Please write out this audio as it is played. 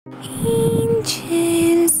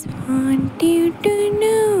Angels want you to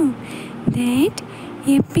know that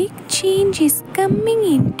a big change is coming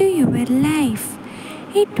into your life.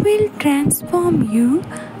 It will transform you,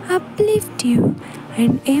 uplift you,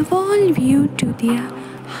 and evolve you to the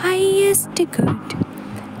highest good.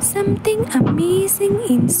 Something amazing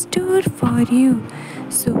in store for you.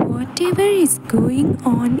 So, whatever is going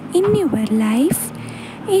on in your life,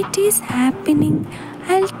 it is happening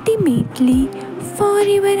ultimately for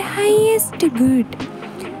your highest good.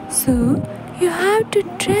 So, you have to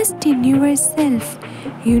trust in yourself.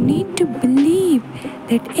 You need to believe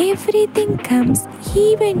that everything comes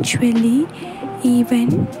eventually,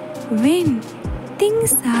 even when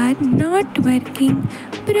things are not working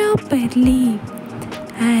properly.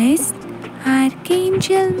 As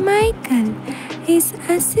Archangel Michael is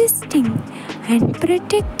assisting and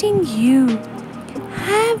protecting you,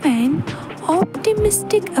 have an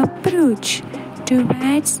optimistic approach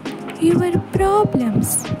towards your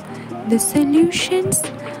problems. The solutions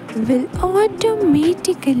will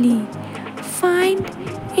automatically find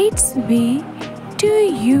its way to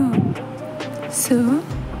you. So,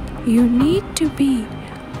 you need to be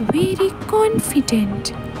very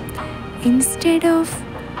confident. Instead of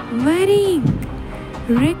worrying,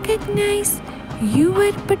 recognize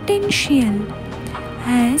your potential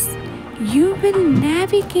as you will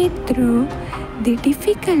navigate through the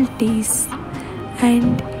difficulties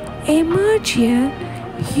and emerge a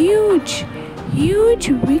huge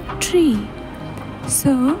victory.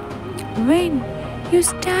 So, when you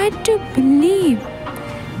start to believe,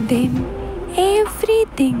 then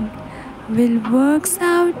everything will work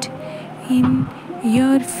out in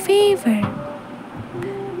your favor.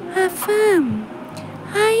 Affirm,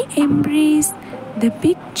 I embrace the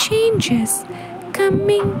big changes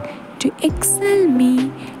coming to excel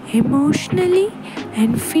me emotionally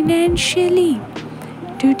and financially.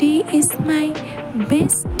 Today is my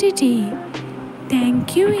best day.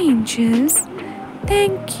 Thank you, angels.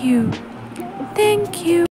 Thank you. Thank you.